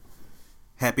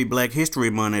Happy Black History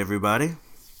Month, everybody.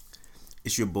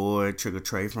 It's your boy Trigger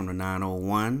Trey from the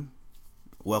 901.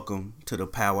 Welcome to the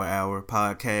Power Hour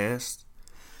podcast.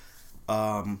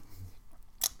 I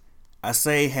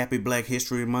say Happy Black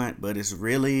History Month, but it's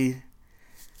really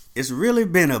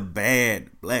been a bad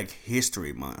Black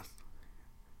History Month.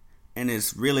 And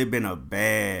it's really been a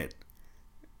bad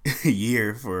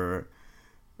year for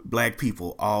black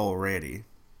people already.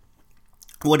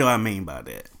 What do I mean by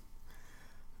that?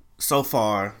 So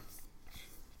far,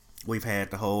 we've had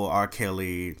the whole R.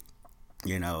 Kelly,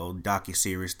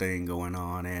 docuseries thing going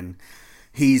on, and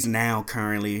he's now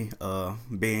currently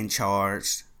being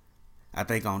charged, I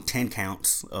think, on 10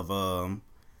 counts of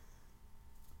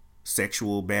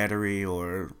sexual battery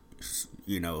or,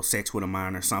 sex with a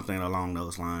minor, something along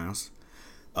those lines.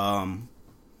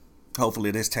 Hopefully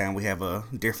this time we have a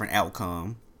different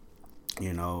outcome.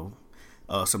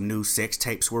 Some new sex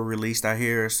tapes were released out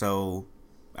here, so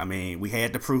we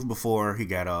had the proof before he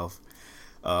got off.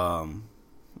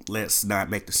 Let's not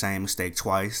make the same mistake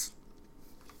twice.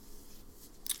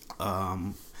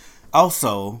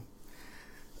 Also,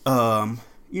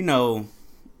 we all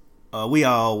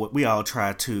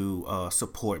try to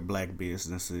support black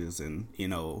businesses and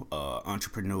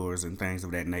entrepreneurs and things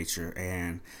of that nature.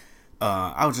 And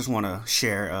I just want to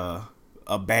share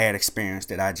a bad experience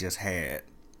that I just had.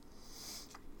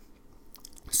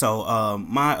 So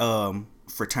my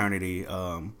fraternity,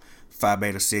 Phi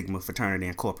Beta Sigma Fraternity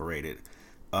Incorporated,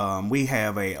 we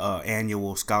have a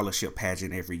annual scholarship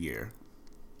pageant every year.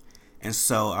 And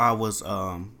so I was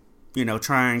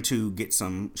trying to get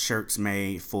some shirts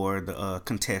made for the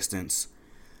contestants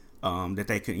that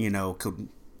they could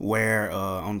wear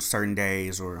on certain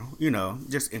days, or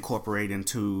just incorporate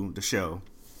into the show.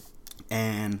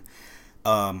 And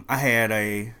I had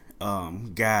a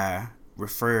guy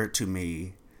referred to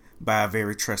me by a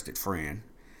very trusted friend.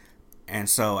 And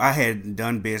so I had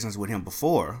done business with him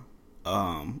before,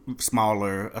 a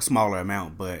smaller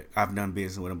amount, but I've done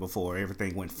business with him before.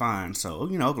 Everything went fine. So,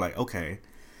 okay,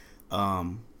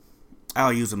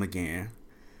 I'll use him again.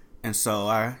 And so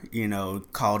I,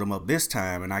 called him up this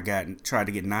time, and I tried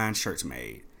to get 9 shirts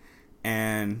made.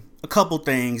 And a couple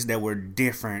things that were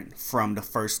different from the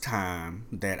first time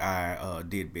that I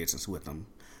did business with him.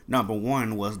 Number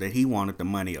one was that he wanted the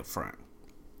money up front.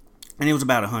 And it was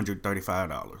about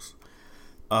 $135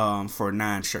 for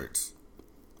 9 shirts.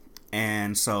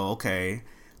 And so, okay,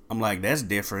 I'm like, that's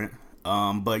different.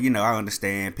 But, I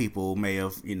understand people may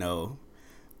have,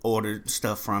 ordered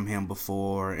stuff from him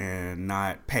before and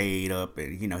not paid up.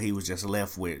 And, he was just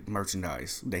left with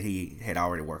merchandise that he had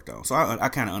already worked on. So I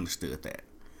kind of understood that.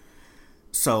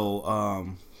 So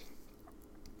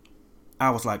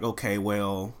I was like, okay,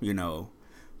 well,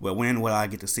 when will I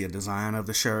get to see a design of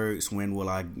the shirts? When will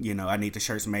I need the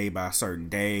shirts made by a certain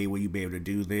day. Will you be able to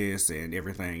do this and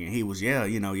everything? And he was, yeah,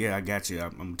 I got you.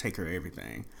 I'm going to take care of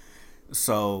everything.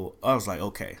 So I was like,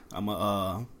 okay, I'm going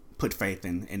to put faith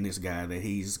in this guy that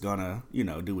he's going to,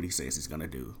 do what he says he's going to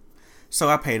do. So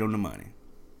I paid him the money.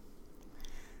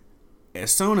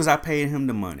 As soon as I paid him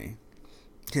the money,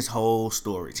 his whole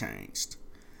story changed.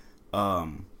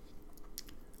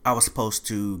 I was supposed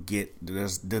to get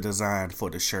the design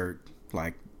for the shirt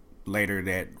like later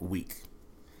that week.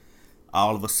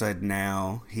 All of a sudden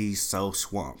now he's so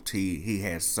swamped. He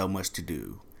has so much to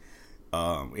do.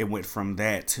 It went from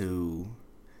that to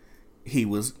he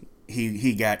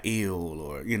got ill,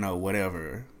 or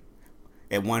whatever.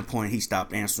 At one point he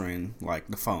stopped answering like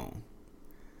the phone.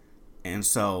 And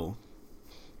so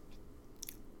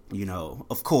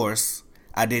of course,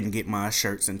 I didn't get my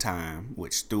shirts in time,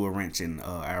 which threw a wrench in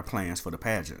our plans for the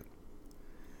pageant.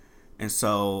 And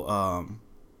so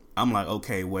I'm like,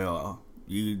 okay, well,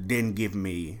 you didn't give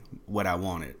me what I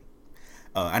wanted.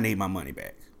 I need my money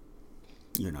back,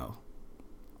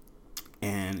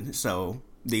 And so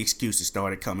the excuses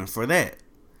started coming for that.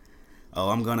 Oh,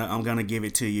 I'm gonna give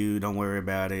it to you. Don't worry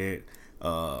about it.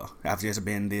 I've just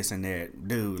been this and that,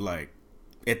 dude. Like,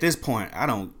 at this point, I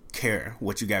don't care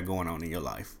what you got going on in your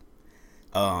life.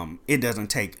 It doesn't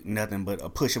take nothing but a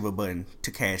push of a button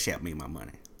to cash out me my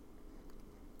money.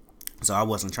 So I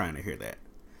wasn't trying to hear that.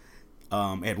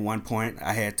 At one point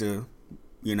I had to,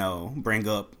 bring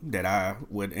up that I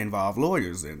would involve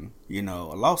lawyers and,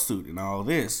 a lawsuit and all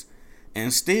this.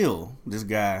 And still this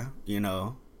guy,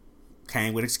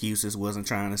 came with excuses, wasn't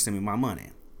trying to send me my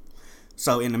money.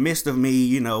 So in the midst of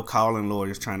me, calling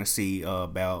lawyers, trying to see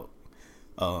about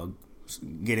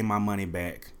getting my money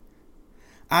back,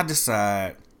 I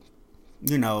decide,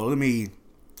 let me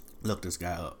look this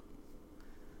guy up.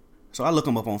 So I look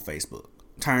him up on Facebook.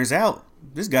 Turns out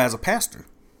this guy's a pastor.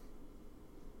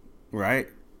 Right?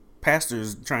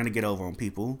 pastors trying to get over on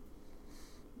people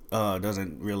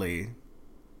doesn't really,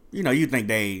 you think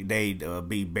they'd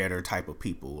be better type of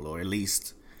people, or at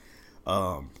least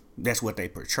that's what they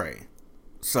portray.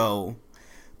 So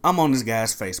I'm on this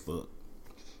guy's Facebook.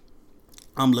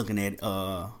 I'm looking at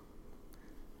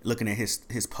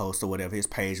his post or whatever. His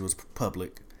page was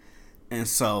public, and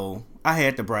so I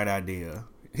had the bright idea.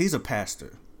 He's a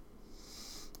pastor.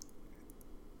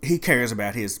 He cares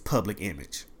about his public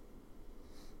image.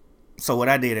 So what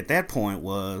I did at that point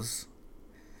was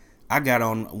I got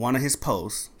on one of his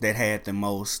posts that had the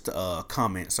most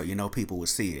comments, so people would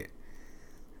see it.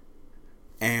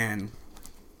 And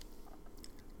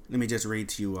let me just read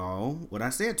to you all what I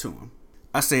said to him.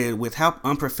 I said, with how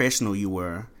unprofessional you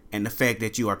were and the fact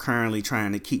that you are currently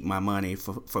trying to keep my money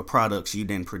for products you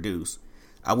didn't produce,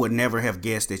 I would never have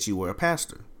guessed that you were a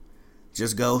pastor.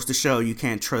 Just goes to show you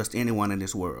can't trust anyone in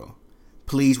this world.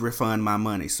 Please refund my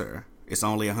money, sir. It's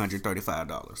only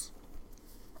 $135.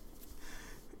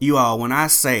 You all, when I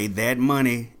say that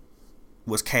money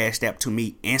was cashed out to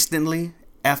me instantly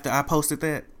after I posted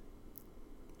that,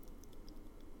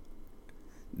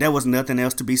 there was nothing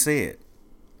else to be said.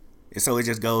 And so it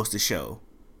just goes to show,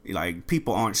 like,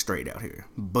 people aren't straight out here.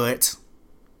 But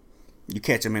you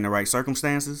catch them in the right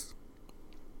circumstances,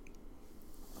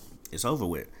 it's over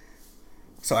with.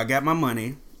 So I got my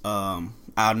money.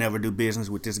 I'll never do business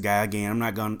with this guy again.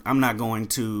 I'm not going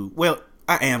to. Well,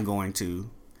 I am going to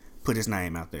put his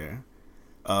name out there.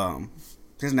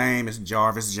 His name is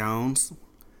Jarvis Jones.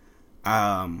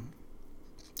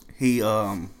 He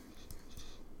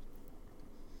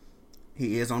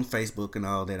is on Facebook and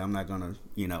all that. I'm not gonna,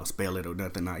 spell it or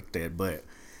nothing like that. But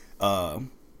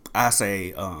I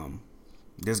say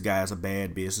this guy's a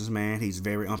bad businessman. He's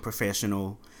very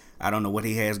unprofessional. I don't know what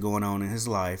he has going on in his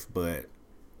life, but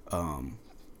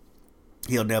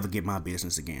he'll never get my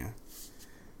business again.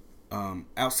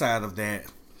 Outside of that,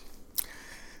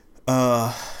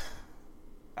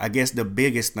 I guess the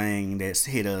biggest thing that's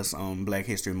hit us on Black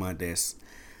History Month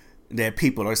that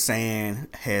people are saying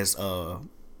has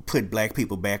put black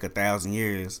people back 1,000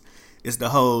 years is the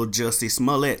whole Jussie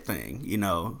Smollett thing.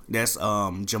 That's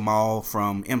Jamal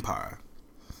from Empire.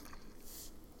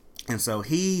 And so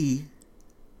he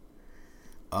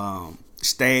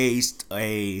staged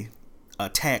a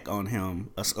attack on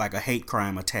him, like a hate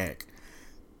crime attack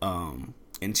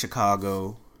in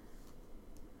Chicago,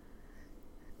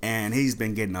 and he's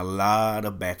been getting a lot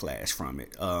of backlash from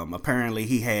it. Apparently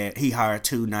he hired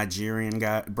two Nigerian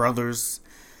brothers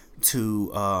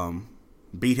to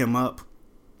beat him up,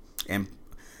 and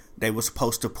they were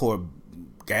supposed to pour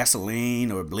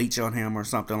gasoline or bleach on him or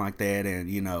something like that. And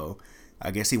I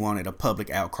guess he wanted a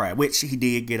public outcry, which he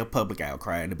did get a public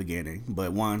outcry in the beginning.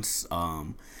 But once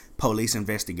police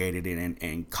investigated it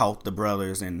and caught the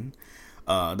brothers, and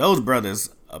those brothers,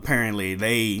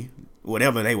 apparently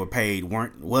whatever they were paid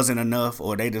wasn't enough,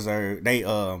 or they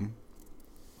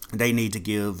need to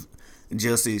give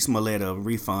Jussie Smollett a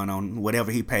refund on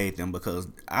whatever he paid them, because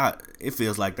it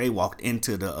feels like they walked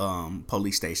into the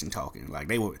police station talking. Like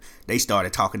they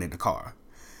started talking in the car.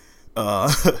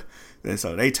 And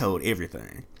so they told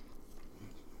everything.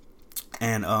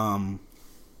 And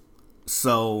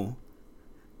so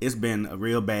it's been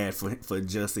real bad for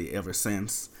Jussie ever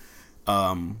since.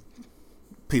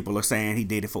 People are saying he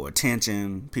did it for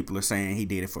attention. People are saying he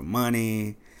did it for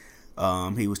money.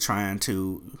 He was trying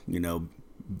to,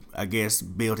 I guess,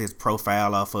 build his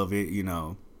profile off of it,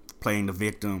 playing the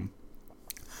victim.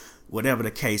 Whatever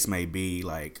the case may be,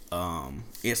 like,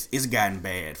 it's gotten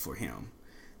bad for him.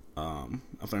 I'm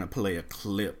going to play a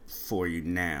clip for you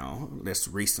now that's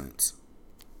recent.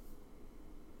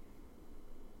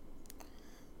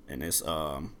 And it's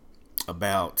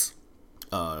about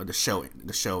the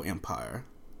show Empire.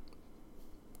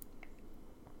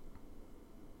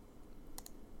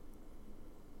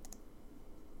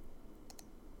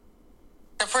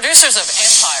 The producers of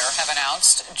Empire have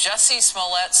announced Jussie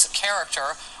Smollett's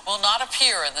character will not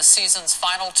appear in the season's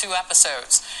final 2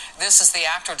 episodes. This as the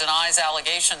actor denies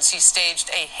allegations he staged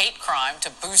a hate crime to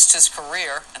boost his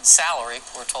career and salary,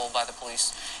 we're told by the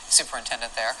police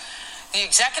superintendent there. The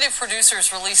executive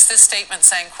producers released this statement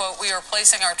saying, quote, "We are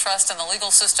placing our trust in the legal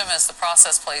system as the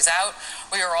process plays out.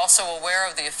 We are also aware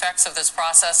of the effects of this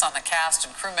process on the cast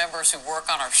and crew members who work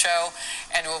on our show.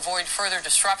 And to avoid further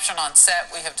disruption on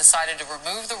set, we have decided to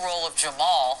remove the role of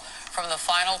Jamal from the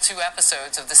final 2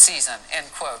 episodes of the season,"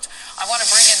 end quote. I want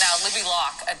to bring in now Libby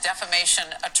Locke, a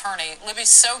defamation attorney. Libby,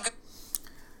 so good.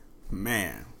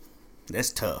 Man,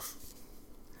 that's tough.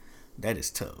 That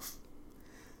is tough.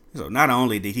 So not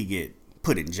only did he get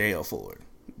put in jail for it,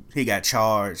 he got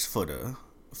charged for the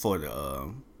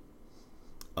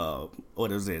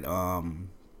what is it?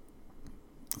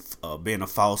 Being a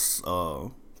false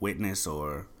witness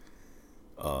or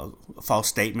a false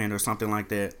statement or something like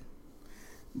that.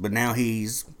 But now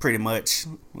he's pretty much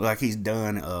like he's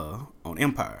done on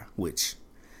Empire, which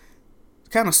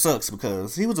kind of sucks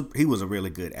because he was a really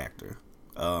good actor.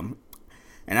 And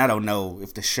I don't know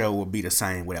if the show will be the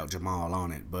same without Jamal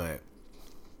on it, but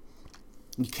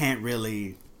you can't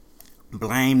really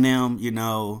blame them,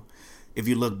 if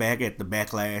you look back at the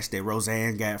backlash that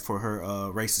Roseanne got for her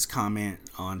racist comment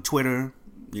on Twitter.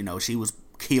 She was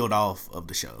killed off of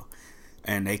the show,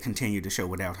 and they continued the show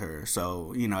without her.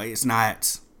 So it's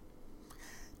not.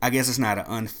 I guess it's not an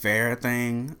unfair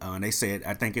thing. They said,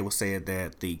 I think it was said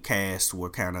that the cast were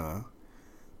kind of,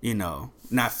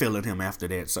 not feeling him after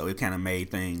that, so it kind of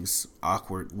made things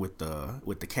awkward with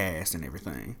the cast and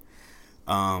everything.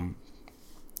 The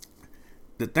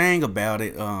thing about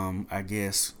it, I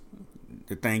guess,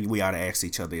 the thing we ought to ask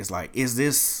each other is like, is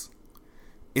this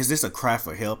a cry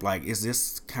for help? Like, is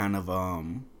this kind of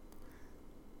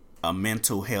a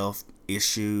mental health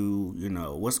issue?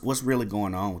 What's really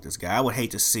going on with this guy? I would hate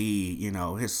to see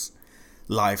his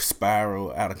life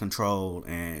spiral out of control,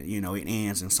 and it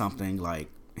ends in something like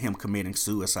him committing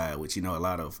suicide, which a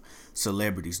lot of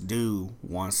celebrities do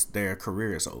once their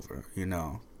career is over.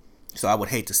 So I would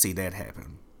hate to see that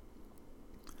happen.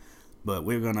 But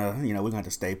we're gonna have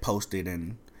to stay posted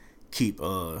and keep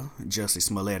Jussie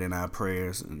Smollett in our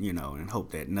prayers, and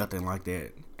hope that nothing like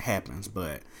that happens.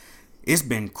 But it's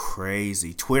been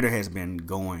crazy. Twitter has been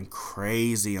going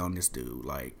crazy on this dude.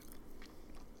 Like,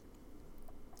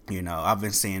 I've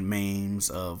been seeing memes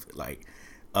of like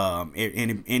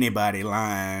anybody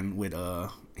lying with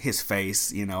his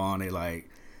face, on it. Like,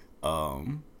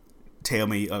 tell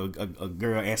me a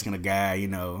girl asking a guy,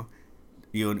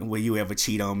 will you ever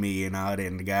cheat on me and all that,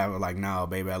 and the guy was like, no,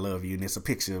 baby, I love you, and it's a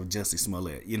picture of Jussie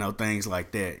Smollett. Things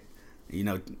like that.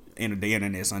 The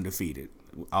internet's undefeated.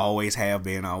 Always have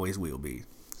been, always will be.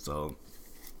 So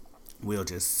we'll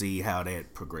just see how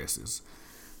that progresses.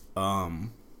 What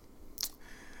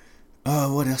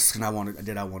else did I want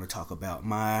to talk about?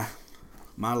 My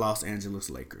Los Angeles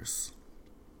Lakers.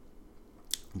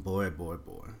 Boy.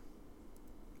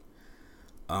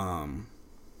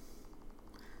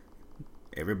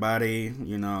 Everybody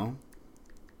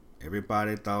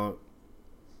thought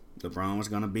LeBron was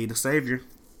gonna be the savior.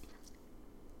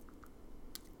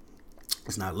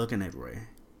 It's not looking that way.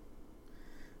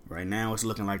 Right now, it's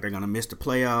looking like they're gonna miss the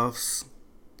playoffs.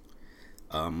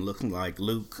 Looking like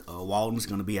Luke Walton's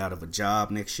gonna be out of a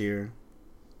job next year.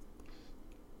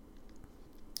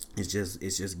 It's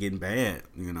just getting bad,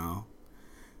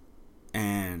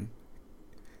 And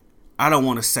I don't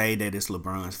want to say that it's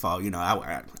LeBron's fault.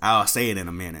 I'll say it in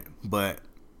a minute, but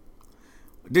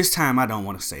this time I don't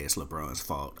want to say it's LeBron's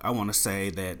fault. I want to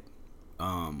say that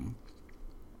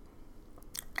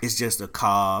it's just a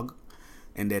cog,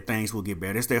 and that things will get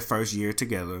better. It's their first year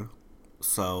together,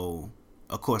 so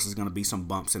of course there's going to be some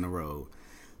bumps in the road.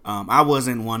 I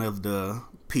wasn't one of the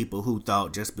people who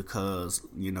thought just because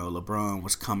LeBron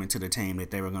was coming to the team that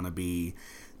they were going to be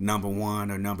number 1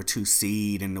 or number 2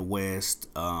 seed in the West.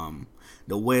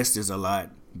 The West is a lot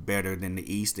better than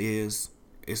the East is.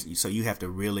 So you have to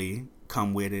really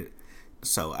come with it.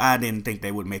 So I didn't think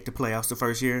they would make the playoffs the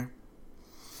first year.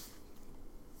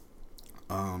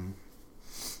 And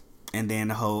then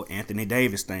the whole Anthony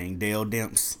Davis thing, Dale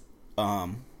Demps.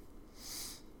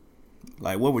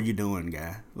 Like, what were you doing,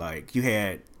 guy? Like, you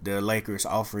had the Lakers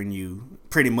offering you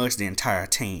pretty much the entire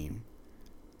team,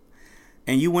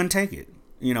 and you wouldn't take it.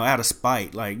 Out of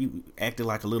spite. Like, you acted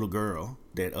like a little girl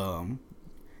that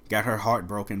got her heart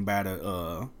broken by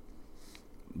the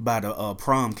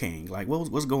prom king. Like,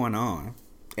 what's going on?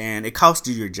 And it cost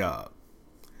you your job.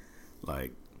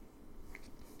 Like,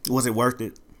 was it worth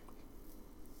it?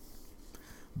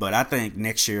 But I think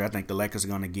next year, the Lakers are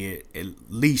going to get at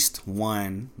least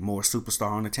one more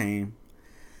superstar on the team.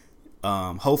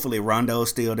 Hopefully Rondo's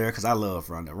still there, because I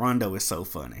love Rondo. Rondo is so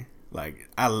funny. Like,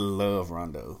 I love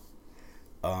Rondo.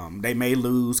 They may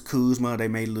lose Kuzma. They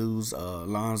may lose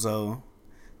Lonzo.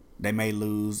 They may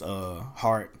lose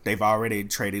Hart. They've already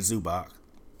traded Zubac.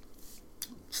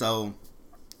 So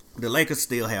the Lakers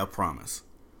still have promise.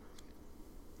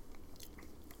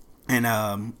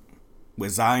 And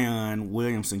with Zion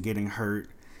Williamson getting hurt,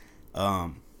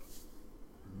 that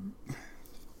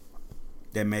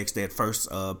makes that first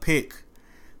pick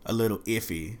a little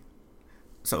iffy.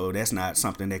 So that's not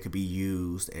something that could be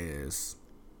used as,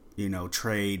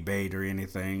 trade bait or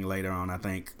anything later on. I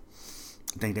think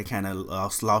they kind of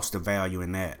lost the value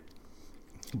in that.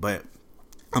 But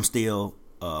I'm still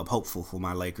hopeful for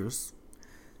my Lakers.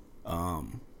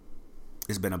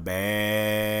 It's been a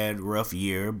bad, rough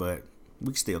year, but we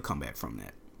can still come back from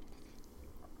that.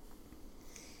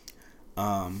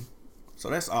 So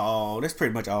that's all. That's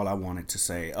pretty much all I wanted to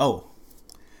say. Oh,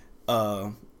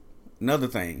 another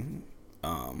thing.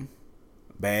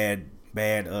 Bad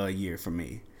year for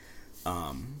me.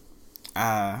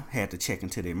 I had to check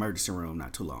into the emergency room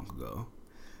not too long ago.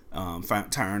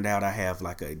 Turned out I have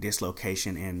like a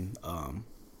dislocation in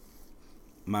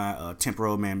my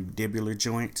temporal mandibular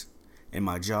joint in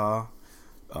my jaw.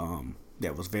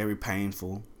 That was very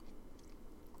painful,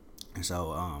 and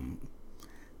so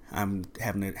I'm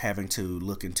having to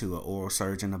look into an oral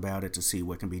surgeon about it to see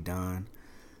what can be done.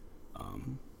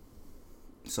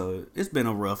 So it's been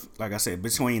a rough, like I said,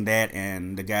 between that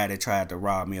and the guy that tried to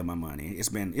rob me of my money. It's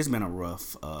been a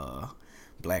rough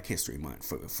Black History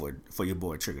Month for your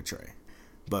boy Trigger Trey,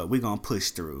 but we're gonna push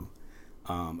through.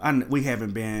 We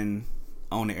haven't been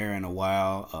on the air in a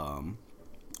while.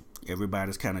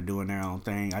 Everybody's kind of doing their own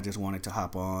thing. I just wanted to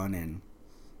hop on and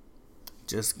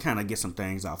just kind of get some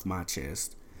things off my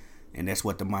chest, and that's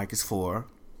what the mic is for,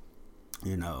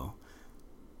 you know.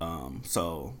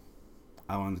 So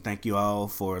I want to thank you all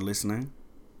for listening,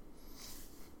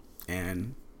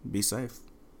 and be safe.